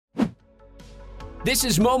This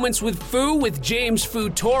is Moments with Fu with James Fu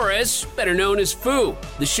Torres, better known as Fu,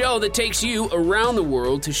 the show that takes you around the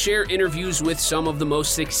world to share interviews with some of the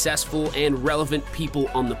most successful and relevant people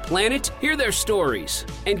on the planet, hear their stories,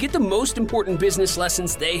 and get the most important business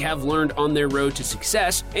lessons they have learned on their road to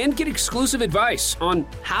success, and get exclusive advice on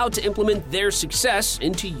how to implement their success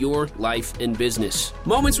into your life and business.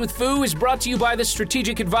 Moments with Fu is brought to you by the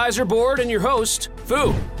Strategic Advisor Board and your host,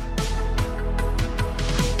 Fu.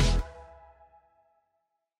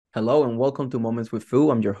 Hello and welcome to Moments with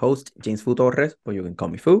Fu. I'm your host, James Fu Torres, but you can call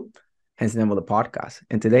me Fu, hence the name of the podcast.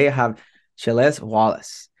 And today I have Sheles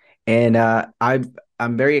Wallace. And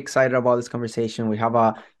I'm very excited about this conversation. We have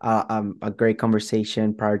a great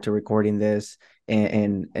conversation prior to recording this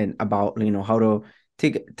and about, how to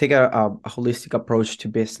take a holistic approach to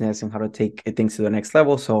business and how to take things to the next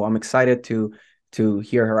level. So I'm excited to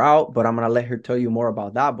hear her out, but I'm going to let her tell you more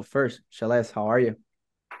about that. But first, Sheles, how are you?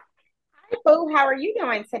 Fu, how are you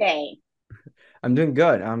doing today? I'm doing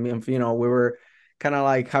good. I mean, we were kind of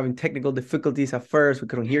like having technical difficulties at first. We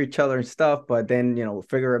couldn't hear each other and stuff, but then, we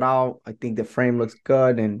figure it out. I think the frame looks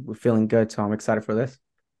good and we're feeling good. So I'm excited for this.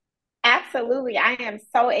 Absolutely. I am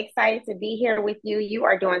so excited to be here with you. You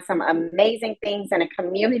are doing some amazing things in a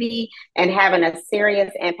community and having a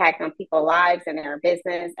serious impact on people's lives and their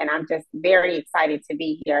business. And I'm just very excited to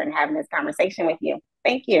be here and having this conversation with you.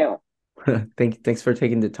 Thank you. Thanks for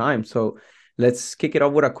taking the time. So let's kick it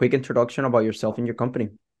off with a quick introduction about yourself and your company.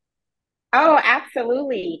 Oh,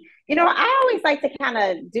 absolutely. I always like to kind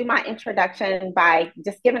of do my introduction by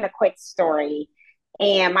just giving a quick story.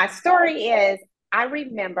 And my story is, I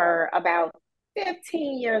remember about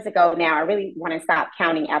 15 years ago now, I really want to stop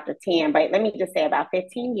counting after 10, but let me just say about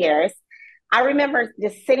 15 years. I remember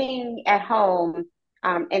just sitting at home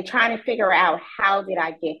and trying to figure out, how did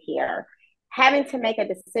I get here? Having to make a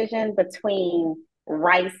decision between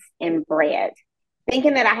rice and bread,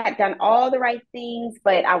 thinking that I had done all the right things,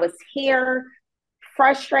 but I was here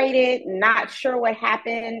frustrated, not sure what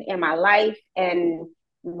happened in my life. And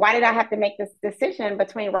why did I have to make this decision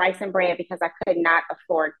between rice and bread? Because I could not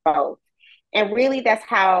afford both. And really, that's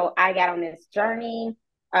how I got on this journey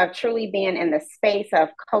of truly being in the space of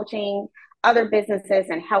coaching other businesses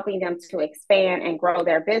and helping them to expand and grow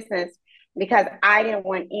their business, because I didn't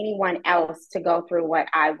want anyone else to go through what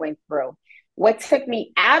I went through. What took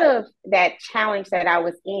me out of that challenge that I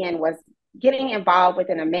was in was getting involved with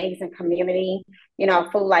an amazing community,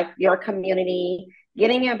 full like your community,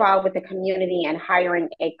 getting involved with the community and hiring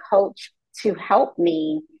a coach to help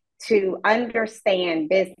me to understand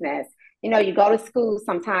business. You go to school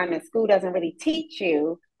sometime and school doesn't really teach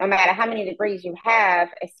you, no matter how many degrees you have,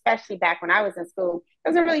 especially back when I was in school,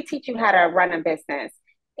 doesn't really teach you how to run a business.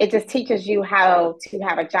 It just teaches you how to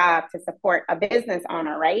have a job to support a business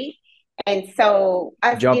owner, right? And so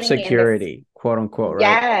job security, quote unquote, right?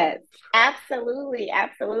 Yes, absolutely,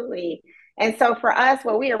 absolutely. And so for us,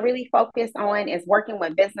 what we are really focused on is working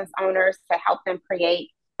with business owners to help them create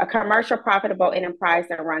a commercial profitable enterprise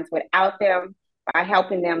that runs without them, by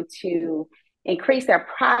helping them to increase their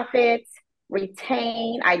profits,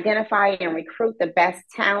 retain, identify, and recruit the best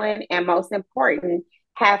talent, and most important,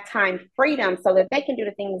 have time freedom so that they can do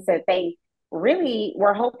the things that they really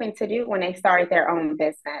were hoping to do when they started their own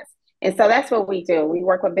business. And so that's what we do. We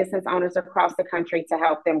work with business owners across the country to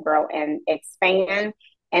help them grow and expand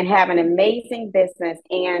and have an amazing business,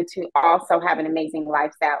 and to also have an amazing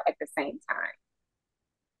lifestyle at the same time.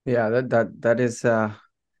 Yeah, that is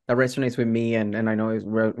that resonates with me, and I know it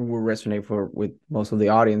will resonate with most of the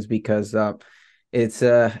audience, because it's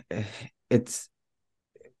a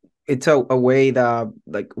way that,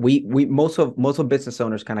 like, we most of business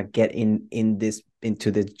owners kind of get into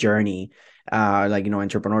this journey.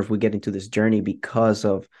 Entrepreneurs, we get into this journey because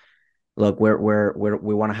of, look, we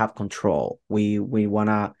want to have control. We want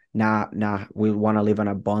to we want to live an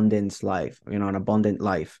abundance life, an abundant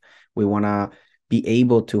life. We want to be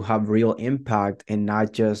able to have real impact and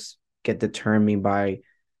not just get determined by,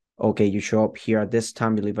 okay, you show up here at this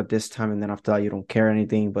time, you leave at this time, and then after that you don't care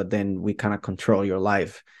anything. But then we kind of control your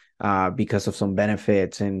life because of some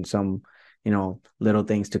benefits and some little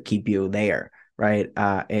things to keep you there, right?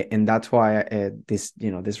 And that's why this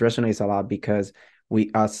resonates a lot, because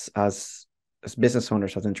we as business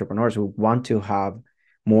owners, as entrepreneurs, we want to have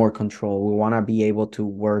more control. We want to be able to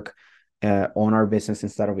work on our business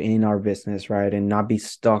instead of in our business, right? And not be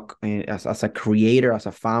stuck as a creator, as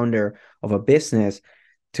a founder of a business,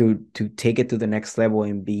 to take it to the next level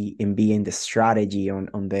and be in the strategy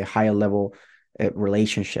on the higher level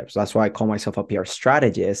relationships. That's why I call myself a PR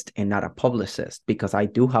strategist and not a publicist, because I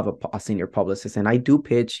do have a senior publicist and I do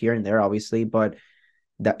pitch here and there, obviously, but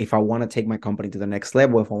that if I want to take my company to the next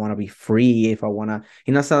level, if I want to be free, if I want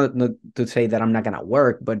to, not to say that I'm not going to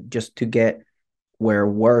work, but just to get where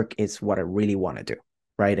work is what I really want to do.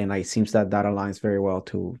 Right. And it seems that aligns very well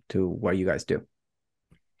to what you guys do.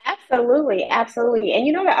 Absolutely, absolutely. And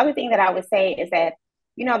the other thing that I would say is that,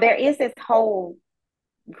 there is this whole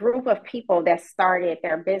group of people that started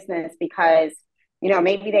their business because,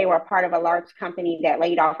 maybe they were a part of a large company that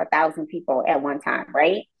laid off 1,000 people at one time,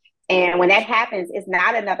 right? And when that happens, it's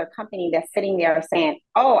not another company that's sitting there saying,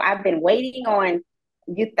 "Oh, I've been waiting on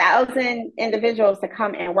you 1,000 individuals to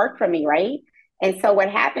come and work for me," right? And so what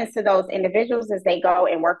happens to those individuals is they go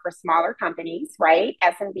and work for smaller companies, right?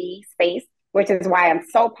 SMB space, which is why I'm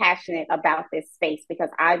so passionate about this space, because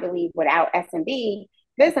I believe without SMB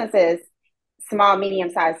businesses, small,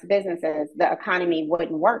 medium-sized businesses, the economy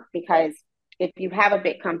wouldn't work, because if you have a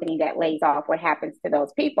big company that lays off, what happens to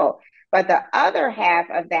those people? But the other half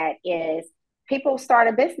of that is people start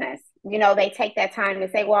a business. They take that time to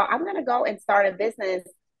say, well, I'm going to go and start a business.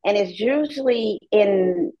 And it's usually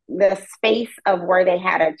in the space of where they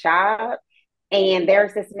had a job. And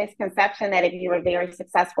there's this misconception that if you were very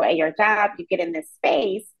successful at your job, you get in this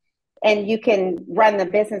space and you can run the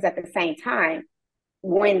business at the same time,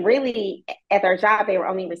 when really at their job, they were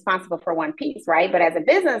only responsible for one piece, right? But as a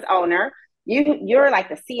business owner, you're like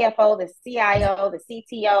the CFO, the CIO, the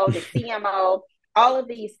CTO, the CMO, all of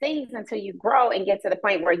these things, until you grow and get to the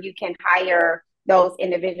point where you can hire those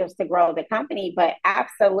individuals to grow the company. But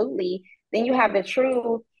absolutely, then you have the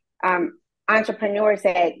true entrepreneurs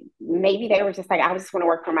that maybe they were just like, I just want to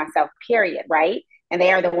work for myself, period, right? And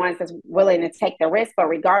they are the ones that's willing to take the risk. But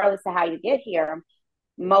regardless of how you get here,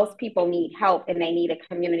 most people need help, and they need a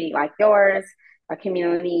community like yours, a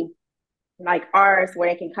community like ours, where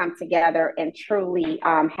they can come together and truly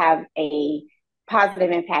have a positive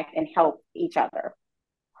impact and help each other.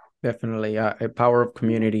 Definitely, a power of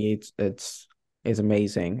community. It's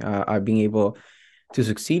amazing. I've been able to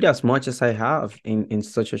succeed as much as I have in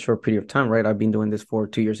such a short period of time. Right, I've been doing this for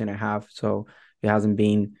 2.5 years, so it hasn't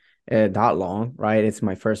been that long. Right, it's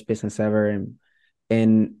my first business ever,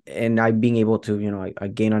 and I've been able to, I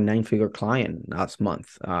gained a 9-figure client last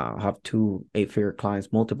month. I have 2 8-figure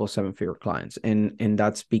clients, multiple 7-figure clients, and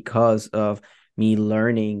that's because of me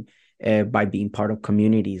learning by being part of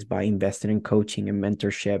communities, by investing in coaching and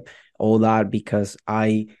mentorship, all that, because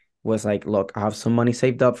I was like, look, I have some money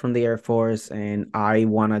saved up from the Air Force, and I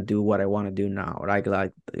want to do what I want to do now. Like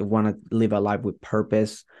I want to live a life with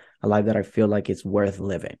purpose, a life that I feel like it's worth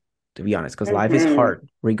living, to be honest, because life is hard.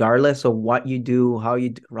 Regardless of what you do, how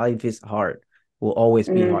you do, life is hard, will always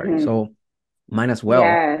be hard. So might as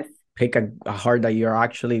well pick a heart that you're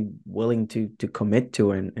actually willing to commit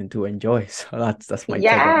to and to enjoy. So that's my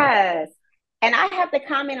take on it. And I have to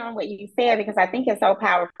comment on what you said, because I think it's so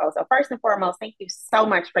powerful. So first and foremost, thank you so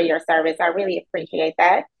much for your service. I really appreciate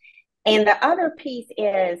that. And the other piece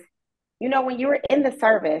is, when you were in the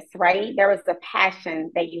service, right, there was the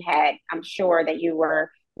passion that you had. I'm sure that you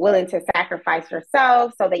were willing to sacrifice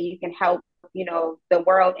yourself so that you can help, the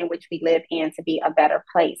world in which we live in to be a better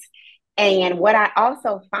place. And what I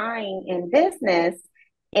also find in business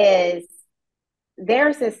is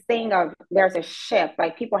there's a shift,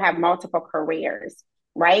 like people have multiple careers,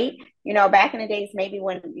 right? Back in the days, maybe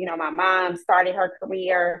when, my mom started her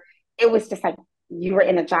career, it was just like you were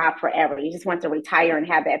in a job forever. You just want to retire and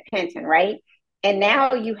have that pension, right? And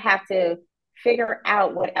now you have to figure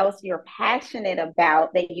out what else you're passionate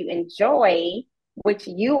about that you enjoy, which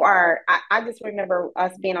you are. I just remember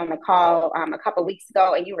us being on the call a couple of weeks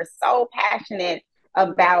ago, and you were so passionate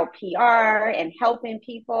about PR and helping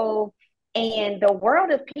people. And the world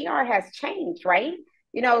of PR has changed, right?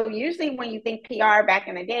 Usually when you think PR back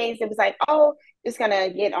in the days, it was like, oh, it's going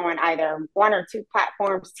to get on either 1 or 2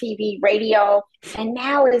 platforms, TV, radio. And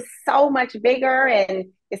now it's so much bigger and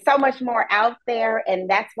it's so much more out there. And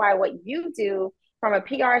that's why what you do from a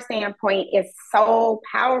PR standpoint is so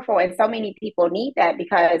powerful. And so many people need that,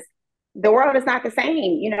 because the world is not the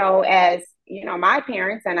same, as, my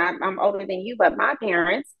parents, and I'm older than you, but my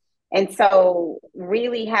parents. And so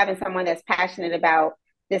really having someone that's passionate about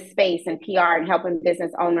this space and PR and helping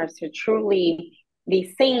business owners to truly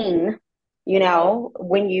be seen,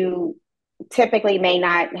 when you typically may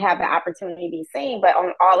not have the opportunity to be seen, but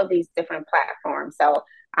on all of these different platforms. So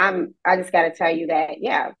I just got to tell you that,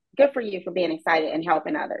 yeah, good for you for being excited and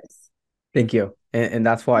helping others. Thank you. And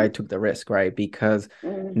that's why I took the risk, right? Because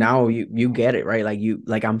now you get it, right?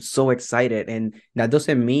 Like I'm so excited. And that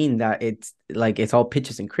doesn't mean that it's all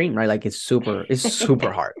pitches and cream, right? Like it's super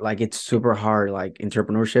hard. Like it's super hard. Like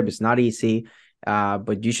entrepreneurship is not easy.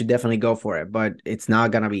 But you should definitely go for it. But it's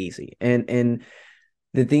not gonna be easy. And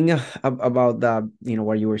The thing about that,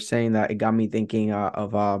 what you were saying, that it got me thinking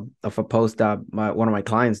of a post that one of my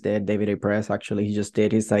clients did, David A. Press, actually, he just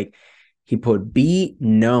did. He's like, he put be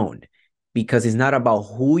known, because it's not about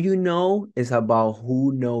who you know, it's about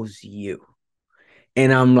who knows you.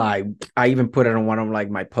 And I'm like, I even put it on one of like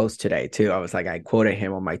my posts today too. I was like, I quoted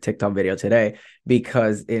him on my TikTok video today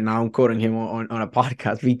because, and I'm quoting him on a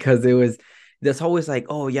podcast, because it was, there's always like,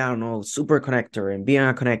 oh yeah, I don't know, super connector and being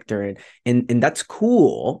a connector, and that's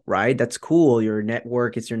cool, right? That's cool. Your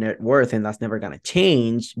network is your net worth, and that's never gonna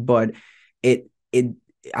change. But it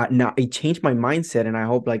now it changed my mindset, and I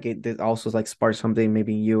hope like it also like sparks something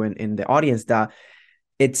maybe in you and in the audience, that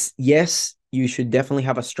it's, yes, you should definitely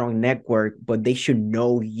have a strong network, but they should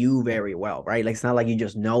know you very well, right? Like, it's not like you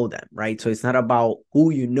just know them, right? So it's not about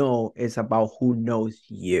who you know, it's about who knows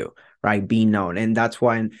you, right? Being known. And that's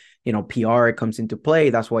when, PR comes into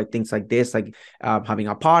play. That's why things like this, like having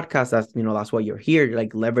a podcast, that's why you're here,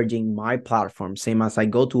 like leveraging my platform, same as I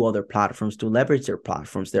go to other platforms to leverage their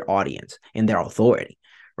platforms, their audience, and their authority,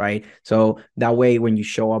 right? So that way, when you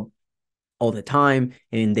show up all the time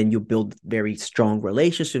and then you build very strong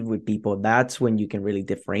relationships with people, that's when you can really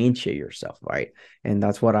differentiate yourself, right? And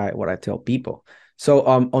that's what I tell people. So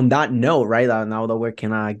on that note, right, now that we're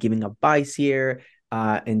kind of giving advice here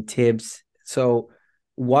and tips, so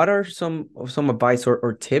what are some advice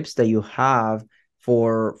or tips that you have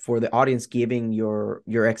for the audience, giving your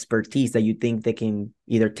expertise, that you think they can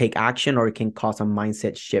either take action or it can cause a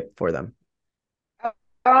mindset shift for them?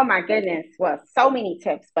 Oh my goodness. Well, so many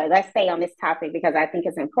tips, but let's stay on this topic because I think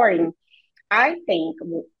it's important. I think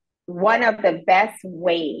one of the best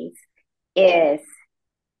ways is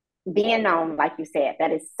being known, like you said.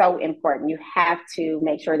 That is so important. You have to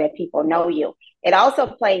make sure that people know you. It also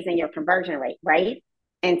plays in your conversion rate, right?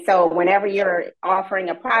 And so whenever you're offering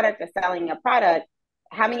a product or selling a product,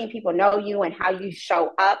 how many people know you and how you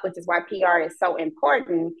show up, which is why PR is so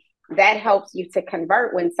important. That helps you to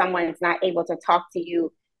convert when someone is not able to talk to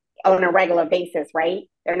you on a regular basis, right?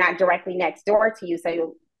 They're not directly next door to you.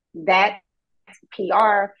 So that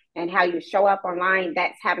PR and how you show up online,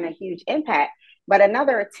 that's having a huge impact. But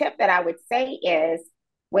another tip that I would say is,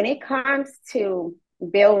 when it comes to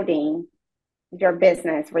building your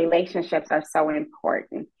business, relationships are so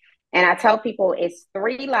important. And I tell people it's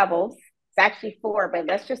 3 levels. It's actually 4, but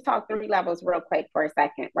let's just talk 3 levels real quick for a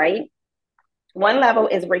second, right? One level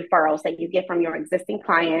is referrals that you get from your existing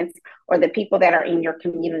clients or the people that are in your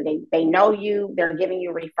community. They know you, they're giving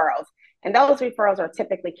you referrals. And those referrals are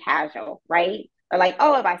typically casual, right? Or like,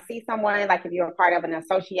 oh, if I see someone, like if you're a part of an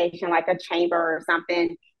association, like a chamber or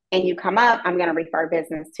something, and you come up, I'm going to refer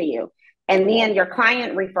business to you. And then your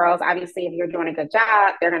client referrals, obviously, if you're doing a good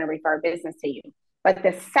job, they're going to refer business to you. But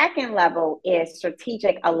the second level is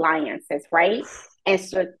strategic alliances, right? And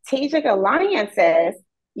strategic alliances,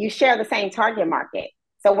 you share the same target market.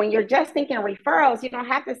 So when you're just thinking referrals, you don't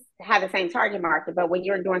have to have the same target market. But when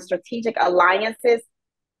you're doing strategic alliances,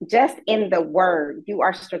 just in the word, you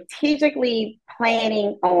are strategically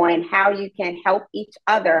planning on how you can help each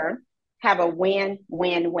other have a win,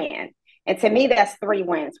 win, win. And to me, that's 3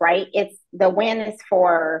 wins, right? It's the win is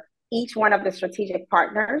for each one of the strategic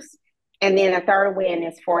partners. And then the third win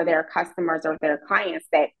is for their customers or their clients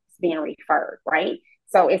that's being referred, right?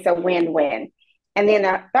 So it's a win-win. And then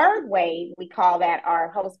the third way, we call that our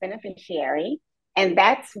host beneficiary. And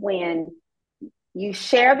that's when you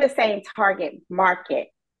share the same target market,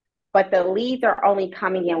 but the leads are only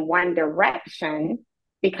coming in one direction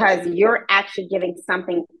because you're actually giving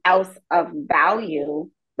something else of value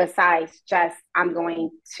besides just, I'm going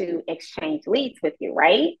to exchange leads with you,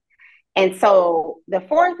 right? And so the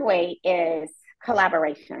fourth way is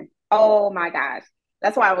collaboration. Oh my gosh.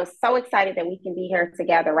 That's why I was so excited that we can be here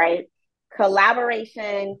together, right?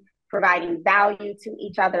 Collaboration, providing value to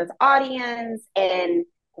each other's audience, and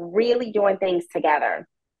really doing things together.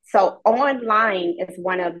 So online is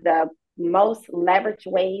one of the most leveraged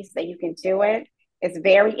ways that you can do it. It's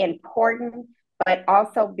very important, but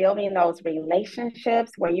also building those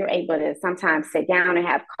relationships where you're able to sometimes sit down and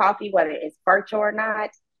have coffee, whether it's virtual or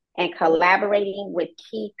not, and collaborating with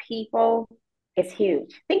key people is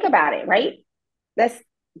huge. Think about it, right? Let's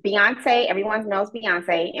Beyonce, everyone knows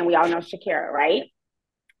Beyonce, and we all know Shakira, right?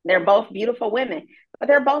 They're both beautiful women, but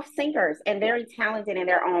they're both singers and very talented in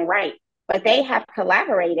their own right. But they have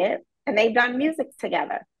collaborated and they've done music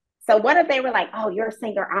together. So what if they were like, oh, you're a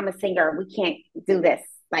singer, I'm a singer, we can't do this,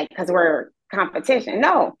 like, because we're competition?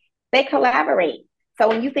 No, they collaborate. So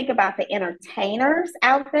when you think about the entertainers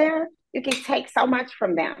out there, you can take so much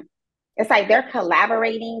from them. It's like they're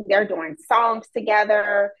collaborating, they're doing songs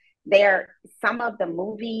together, There, some of the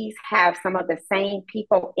movies have some of the same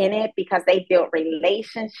people in it because they build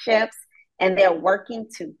relationships and they're working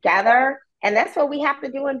together. And that's what we have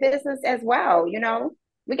to do in business as well. You know,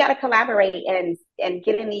 we got to collaborate and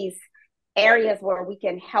get in these areas where we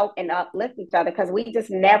can help and uplift each other, because we just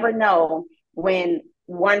never know when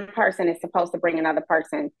one person is supposed to bring another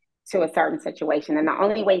person to a certain situation. And the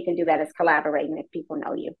only way you can do that is collaborating if people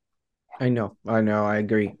know you. I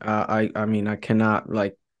agree. I mean, I cannot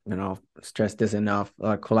like, stress this enough.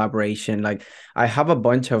 Collaboration. Like, I have a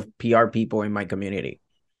bunch of PR people in my community,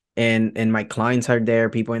 and my clients are there,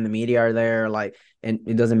 people in the media are there, like, and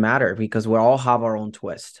it doesn't matter because we all have our own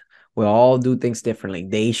twist. We all do things differently.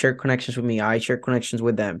 They share connections with me, I share connections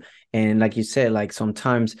with them. And like you said, like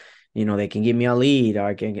sometimes, they can give me a lead, or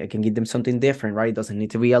I can give them something different, right? It doesn't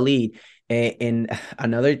need to be a lead. And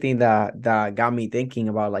another thing that got me thinking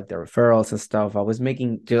about like the referrals and stuff,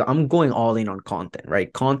 I'm going all in on content,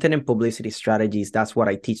 right? Content and publicity strategies. That's what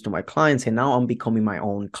I teach to my clients. And now I'm becoming my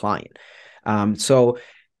own client. So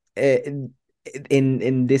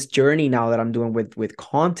in this journey now that I'm doing with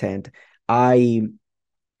content, I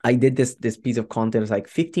did this piece of content. It's like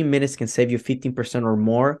 15 minutes can save you 15% or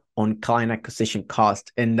more on client acquisition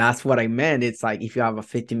cost. And that's what I meant. It's like, if you have a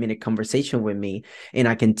 15-minute conversation with me and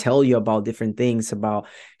I can tell you about different things about,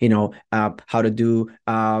 how to do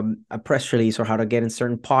a press release, or how to get in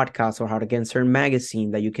certain podcasts, or how to get in certain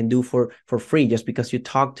magazine that you can do for free just because you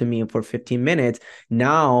talk to me for 15 minutes.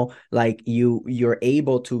 Now, like you're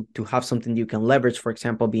able to have something you can leverage. For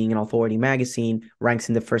example, being an authority magazine ranks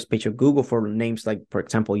in the first page of Google for names like, for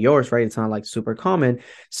example, yours, right? It's not like super common.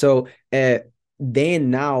 So then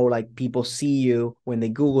now, like, people see you when they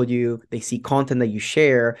Google you, they see content that you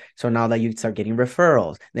share. So now that you start getting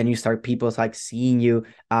referrals, then you start people like seeing you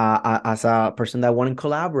as a person that want to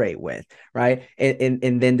collaborate with, right? And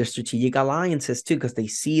then the strategic alliances too, because they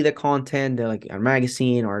see the content, they're like a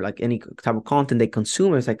magazine or like any type of content they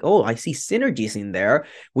consume. It's like, oh, I see synergies in there.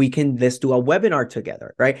 Let's do a webinar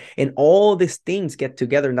together, right? And all these things get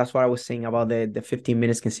together. And that's what I was saying about the 15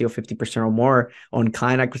 minutes can save 50% or more on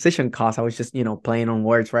client acquisition costs. I was just, playing on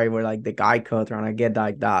words, right? Where like the guy code, trying to get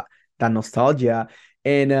like that nostalgia.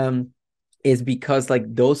 And is because like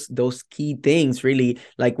those key things really,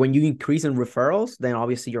 like when you increase in referrals, then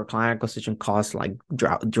obviously your client acquisition cost like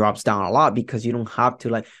drops down a lot, because you don't have to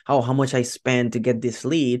like, oh, how much I spend to get this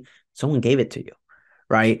lead, someone gave it to you,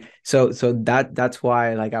 right? So that's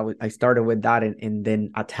why like I started with that, and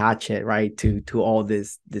then attach it right to all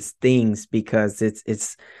these things, because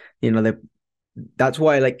it's that's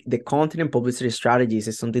why like the content and publicity strategies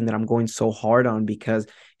is something that I'm going so hard on, because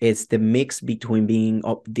it's the mix between being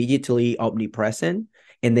digitally omnipresent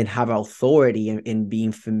and then have authority and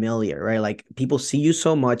being familiar, right? Like people see you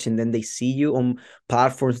so much, and then they see you on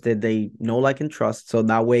platforms that they know, like, and trust. So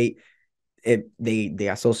that way they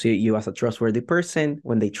associate you as a trustworthy person.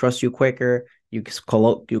 When they trust you quicker, you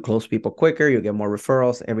close people quicker, you get more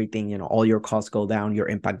referrals, everything, all your costs go down, your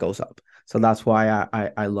impact goes up. So that's why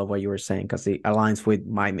I love what you were saying, because it aligns with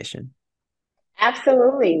my mission.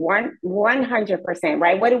 Absolutely. 100%,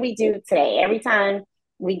 right? What do we do today? Every time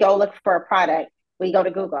we go look for a product, we go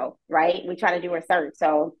to Google, right? We try to do a search.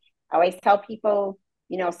 So I always tell people,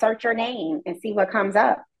 search your name and see what comes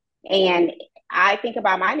up. And I think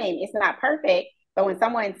about my name. It's not perfect, but when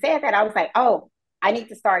someone said that, I was like, oh, I need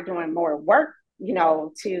to start doing more work,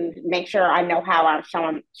 to make sure I know how I'm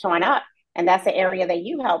showing up. And that's the area that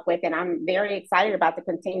you help with. And I'm very excited about the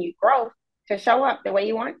continued growth to show up the way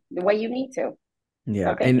you want, the way you need to.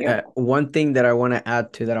 Yeah. So thank you. And one thing that I want to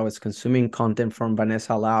add to that, I was consuming content from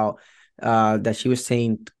Vanessa Lau, that she was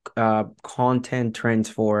saying content trends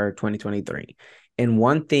for 2023. And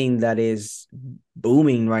one thing that is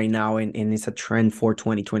booming right now, and it's a trend for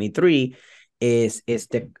 2023, is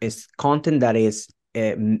content that is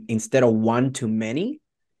instead of one to many,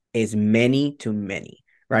 is many to many,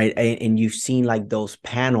 right? And you've seen like those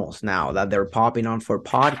panels now that they're popping on for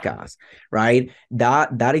podcasts, right?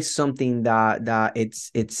 That is something that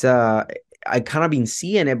it's I kind of been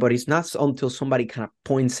seeing it, but it's not until somebody kind of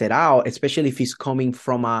points it out, especially if it's coming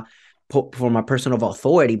from a person of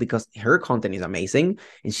authority, because her content is amazing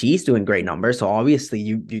and she's doing great numbers. So obviously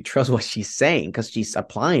you trust what she's saying because she's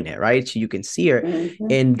applying it, right? So you can see her. Mm-hmm.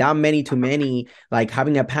 And that many to many, like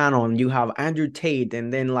having a panel and you have Andrew Tate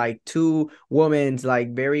and then like two women,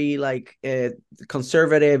 like very like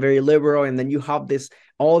conservative, very liberal. And then you have this,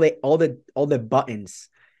 all the buttons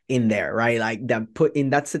in there, right? Like that put in,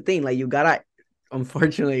 that's the thing. Like you gotta,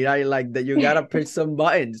 unfortunately, I like that you gotta push some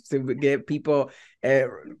buttons to get people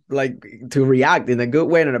like to react in a good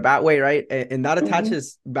way and in a bad way, right? And that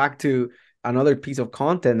attaches back to another piece of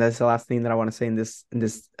content, that's the last thing that I want to say in this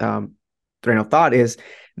train of thought, is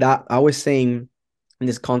that I was saying in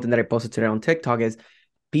this content that I posted today on TikTok is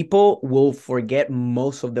people will forget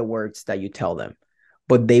most of the words that you tell them,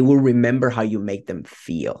 but they will remember how you make them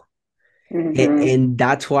feel. And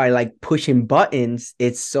that's why, like, pushing buttons,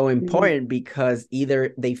 it's so important, because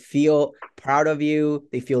either they feel proud of you,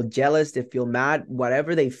 they feel jealous, they feel mad,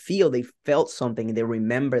 whatever they feel, they felt something and they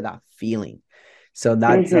remember that feeling. So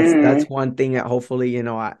that's one thing that hopefully,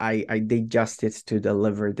 I did justice to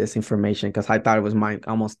deliver this information, because I thought it was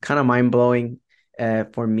almost kind of mind-blowing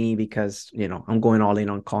for me, because I'm going all in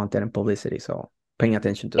on content and publicity, so paying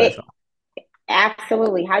attention to that stuff.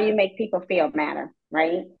 Absolutely. How you make people feel matter,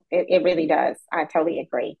 right? It really does. I totally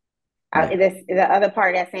agree. The other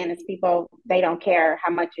part that's saying is people, they don't care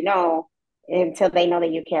how much you know until they know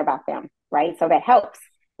that you care about them, right? So that helps.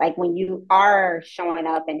 Like when you are showing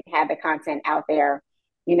up and have the content out there,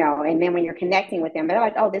 and then when you're connecting with them, they're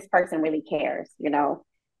like, oh, this person really cares,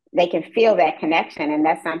 they can feel that connection. And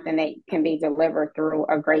that's something that can be delivered through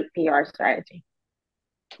a great PR strategy.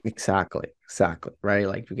 Exactly. Right.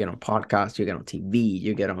 Like you get on podcasts, you get on TV,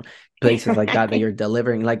 you get on places like that you're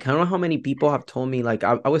delivering. Like, I don't know how many people have told me, like,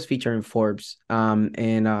 I was featured in Forbes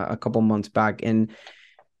in a couple months back, and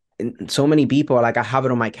so many people, like, I have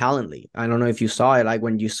it on my Calendly. I don't know if you saw it, like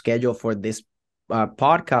when you schedule for this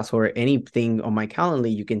podcast or anything on my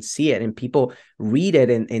Calendly, you can see it and people read it,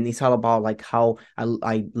 and it's all about like how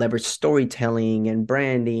I leverage storytelling and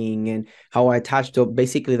branding, and how I attach to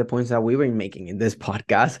basically the points that we were making in this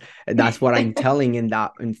podcast. And that's what I'm telling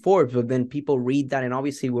in Forbes. But then people read that, and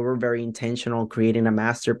obviously we were very intentional creating a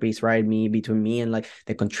masterpiece, right? Between me and like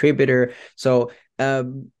the contributor. So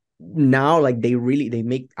now, like,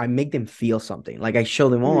 I make them feel something. Like, I show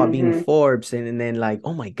them, I've been in Forbes, and then like,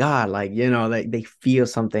 oh my God, like, like they feel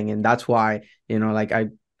something. And that's why, like, I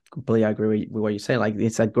completely agree with what you say. Like,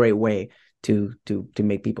 it's a great way to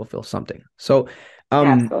make people feel something. So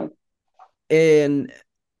Absolutely. and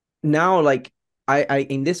now, like, I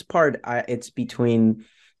in this part, it's between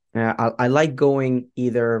I like going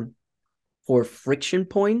either for friction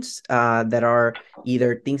points that are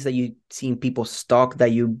either things that you seen people stuck,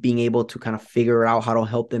 that you being able to kind of figure out how to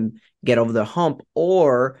help them get over the hump,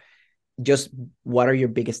 or just what are your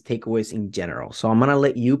biggest takeaways in general. So I'm going to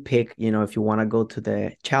let you pick, if you want to go to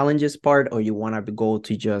the challenges part, or you want to go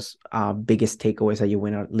to just biggest takeaways that you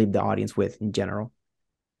want to leave the audience with in general.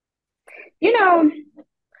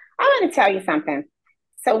 I'm going to tell you something.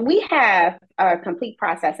 So we have a complete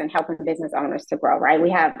process in helping business owners to grow, right?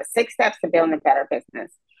 We have 6 steps to building a better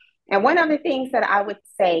business. And one of the things that I would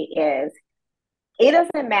say is it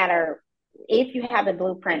doesn't matter if you have the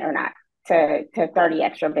blueprint or not to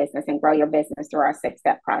 30x your business and grow your business through our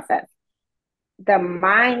 6-step process. The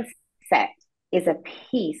mindset is a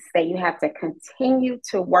piece that you have to continue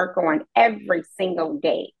to work on every single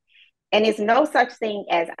day. And it's no such thing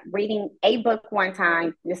as reading a book one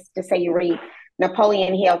time, just to say you read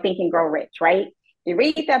Napoleon Hill, Think and Grow Rich, right? You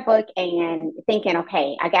read that book and thinking,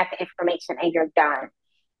 okay, I got the information, and you're done.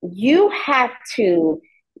 You have to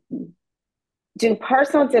do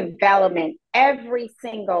personal development every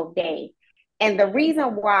single day. And the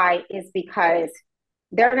reason why is because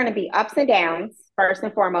there are going to be ups and downs, first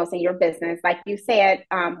and foremost, in your business. Like you said,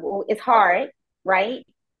 it's hard, right?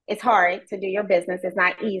 It's hard to do your business. It's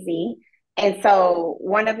not easy. And so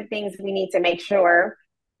one of the things we need to make sure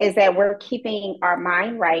is that we're keeping our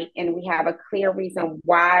mind right, and we have a clear reason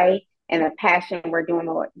why and a passion we're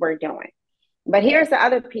doing what we're doing. But here's the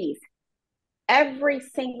other piece. Every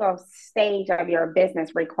single stage of your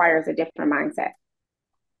business requires a different mindset.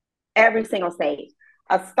 Every single stage.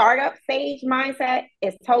 A startup stage mindset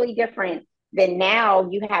is totally different than now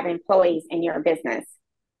you have employees in your business.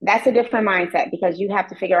 That's a different mindset, because you have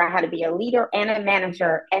to figure out how to be a leader and a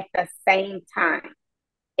manager at the same time.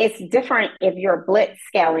 It's different if you're blitz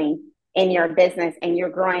scaling in your business and you're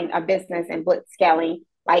growing a business and blitz scaling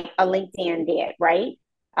like a LinkedIn did, right?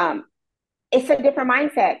 It's a different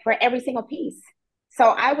mindset for every single piece. So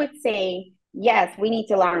I would say, yes, we need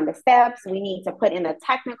to learn the steps. We need to put in the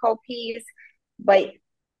technical piece. But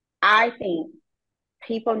I think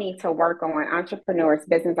people need to work on, entrepreneurs,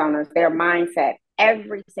 business owners, their mindset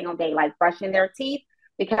every single day, like brushing their teeth,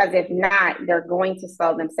 because if not, they're going to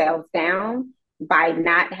slow themselves down by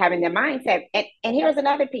not having the mindset. And here's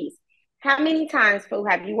another piece. How many times, Fu,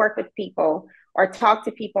 have you worked with people or talked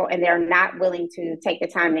to people and they're not willing to take the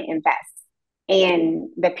time to invest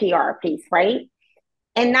in the PR piece, right?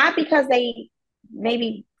 And not because they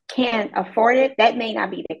maybe can't afford it. That may not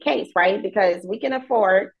be the case, right? Because we can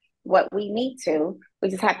afford what we need to. We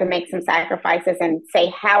just have to make some sacrifices and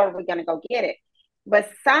say, how are we going to go get it? But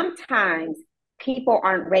sometimes people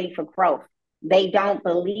aren't ready for growth. They don't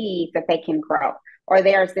believe that they can grow, or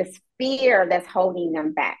there's this fear that's holding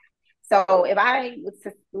them back. So if I was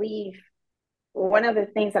to leave, one of the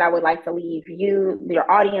things that I would like to leave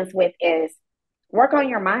your audience with is work on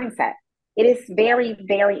your mindset. It is very,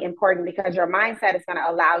 very important because your mindset is going to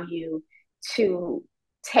allow you to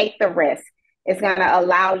take the risk. It's going to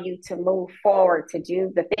allow you to move forward to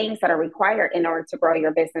do the things that are required in order to grow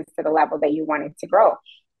your business to the level that you want it to grow.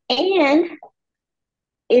 And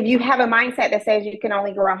if you have a mindset that says you can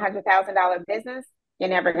only grow $100,000 business, you're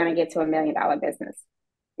never going to get to $1 million business.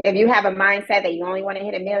 If you have a mindset that you only want to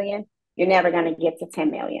hit 1 million, you're never going to get to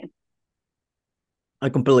 10 million. I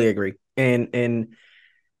completely agree. And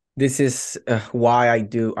this is why I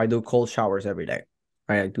do cold showers every day.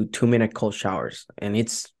 Right? I do 2-minute cold showers, and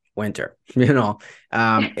it's winter.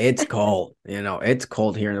 It's cold. It's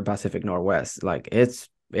cold here in the Pacific Northwest. Like, it's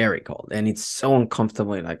very cold, and it's so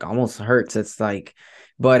uncomfortable. It, like, almost hurts. It's like,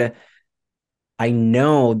 but I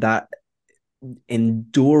know that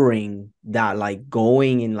enduring that, like,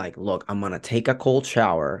 going and like, look, I'm gonna take a cold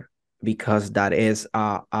shower because that is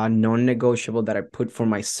a non-negotiable that I put for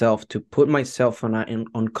myself, to put myself in an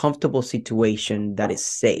uncomfortable situation that is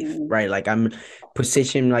safe, right? Like, I'm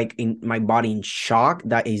positioned like in my body in shock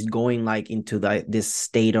that is going like into this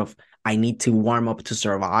state of, I need to warm up to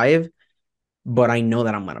survive, but I know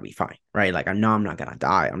that I'm gonna be fine, right? Like, I know I'm not gonna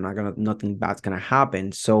die. Nothing bad's gonna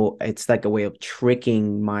happen. So it's like a way of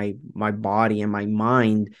tricking my body and my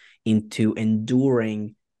mind into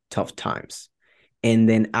enduring tough times. And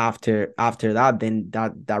then after that, then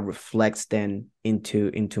that reflects then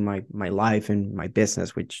into my life and my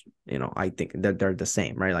business, which, I think that they're the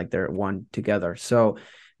same, right? Like, they're one together. So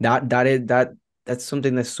that's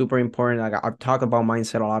something that's super important. Like, I've talked about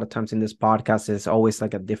mindset a lot of times in this podcast. It's always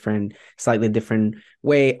like a slightly different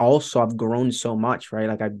way. Also, I've grown so much, right?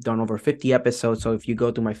 Like, I've done over 50 episodes. So if you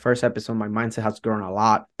go to my first episode, my mindset has grown a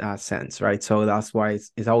lot since, right? So that's why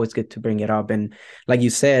it's always good to bring it up. And like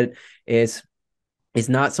you said, it's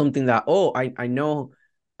not something that, oh, I know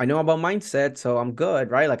about mindset, so I'm good,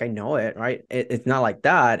 right? Like, I know it, right? It's not like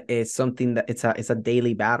that. It's something that it's a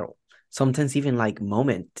daily battle. Sometimes even like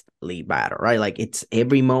momently battle, right? Like, it's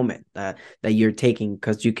every moment that you're taking,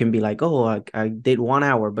 because you can be like, oh, I did 1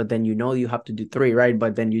 hour, but then you have to do 3, right?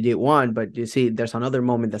 But then you did 1, but you see there's another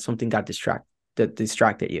moment that something got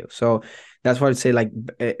distracted you. So that's why I say, like,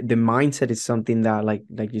 the mindset is something that, like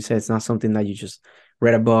you said, it's not something that you just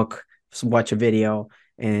read a book, watch a video,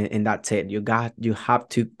 and that's it. You have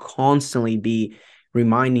to constantly be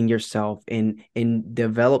reminding yourself and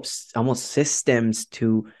develop almost systems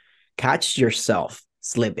to catch yourself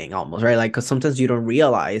slipping, almost, right? Like, because sometimes you don't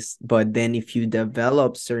realize, but then if you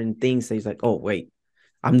develop certain things, that it's like, oh wait,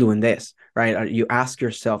 I'm doing this, right? You ask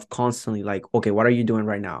yourself constantly, like, okay, what are you doing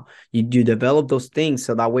right now? You develop those things,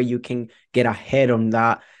 so that way you can get ahead on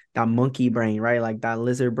that monkey brain, right? Like, that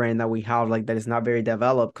lizard brain that we have, like, that is not very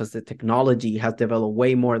developed, because the technology has developed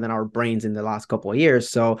way more than our brains in the last couple of years.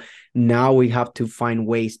 So now we have to find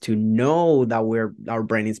ways to know that our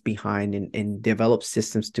brain is behind, and develop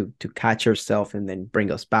systems to catch yourself and then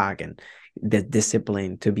bring us back, and the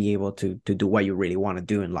discipline to be able to do what you really want to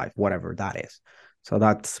do in life, whatever that is. So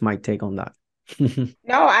that's my take on that.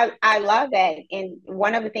 No, I love that. And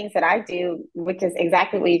one of the things that I do, which is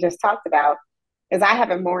exactly what you just talked about, is I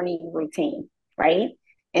have a morning routine, right?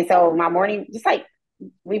 And so my morning, just like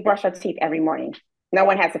we brush our teeth every morning. No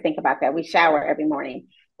one has to think about that. We shower every morning.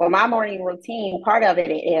 Well, my morning routine, part of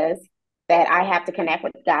it is that I have to connect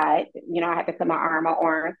with God. I have to put my armor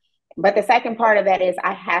on. But the second part of that is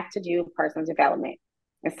I have to do personal development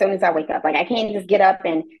as soon as I wake up. Like, I can't just get up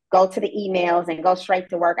and go to the emails and go straight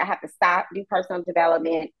to work. I have to stop, do personal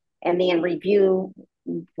development, and then review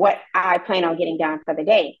what I plan on getting done for the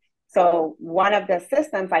day. So one of the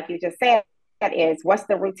systems, like you just said, is what's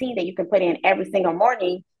the routine that you can put in every single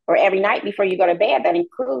morning or every night before you go to bed that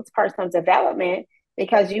includes personal development,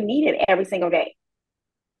 because you need it every single day.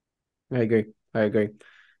 I agree.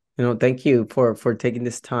 Thank you for taking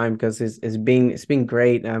this time, because it's been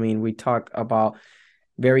great. I mean, we talk about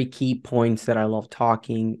very key points that I love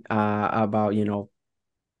talking about,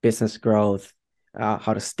 business growth,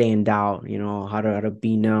 how to stand out, how to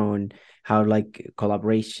be known, how, like,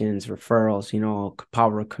 collaborations, referrals,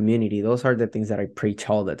 power of community. Those are the things that I preach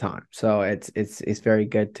all the time. So it's very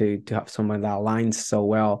good to have someone that aligns so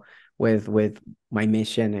well with my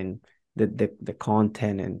mission and the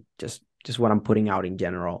content, and just what I'm putting out in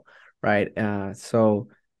general, right? So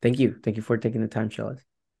thank you for taking the time, Sheles.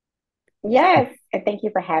 Yes, and thank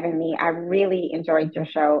you for having me. I really enjoyed your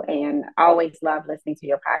show and always love listening to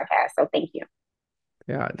your podcast. So thank you.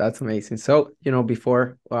 Yeah, that's amazing. So,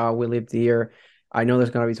 before we leave the year, I know there's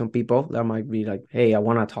going to be some people that might be like, hey, I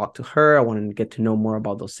want to talk to her. I want to get to know more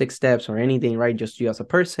about those 6 steps or anything, right? Just you as a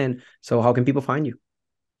person. So how can people find you?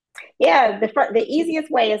 Yeah, the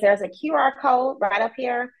easiest way is there's a QR code right up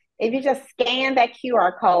here. If you just scan that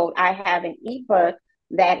QR code, I have an ebook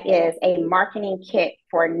that is a marketing kit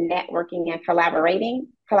for networking and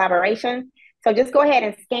collaboration. So just go ahead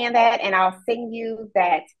and scan that, and I'll send you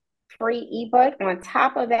that free ebook. On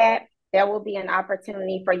top of that, there will be an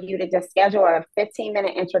opportunity for you to just schedule a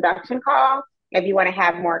 15-minute introduction call if you want to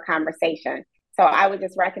have more conversation. So I would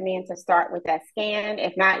just recommend to start with that scan.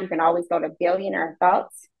 If not, you can always go to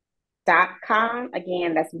billionairethoughts.com.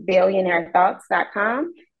 Again, that's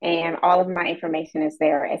billionairethoughts.com. And all of my information is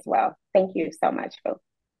there as well. Thank you so much, Boo.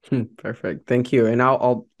 Perfect. Thank you. And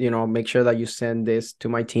I'll make sure that you send this to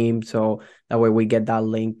my team so that way we get that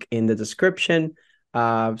link in the description.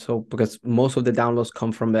 So because most of the downloads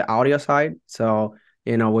come from the audio side. So,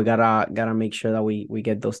 we gotta make sure that we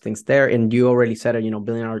get those things there. And you already said it,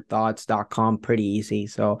 billionairethoughts.com, pretty easy.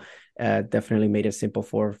 So definitely made it simple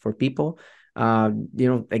for people.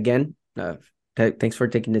 Again, thanks for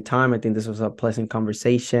taking the time. I think this was a pleasant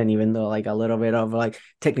conversation, even though like a little bit of like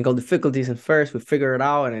technical difficulties at first, we figured it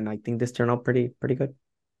out, and I think this turned out pretty good.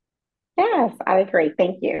 Yes, I agree.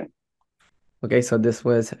 Thank you. Okay, so this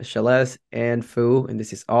was Sheles and Fu, and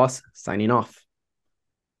this is us signing off.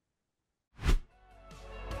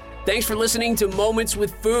 Thanks for listening to Moments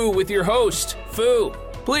with Fu with your host, Fu.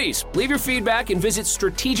 Please leave your feedback and visit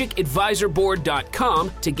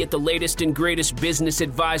strategicadvisorboard.com to get the latest and greatest business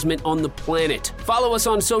advisement on the planet. Follow us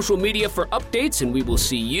on social media for updates, and we will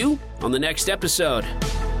see you on the next episode.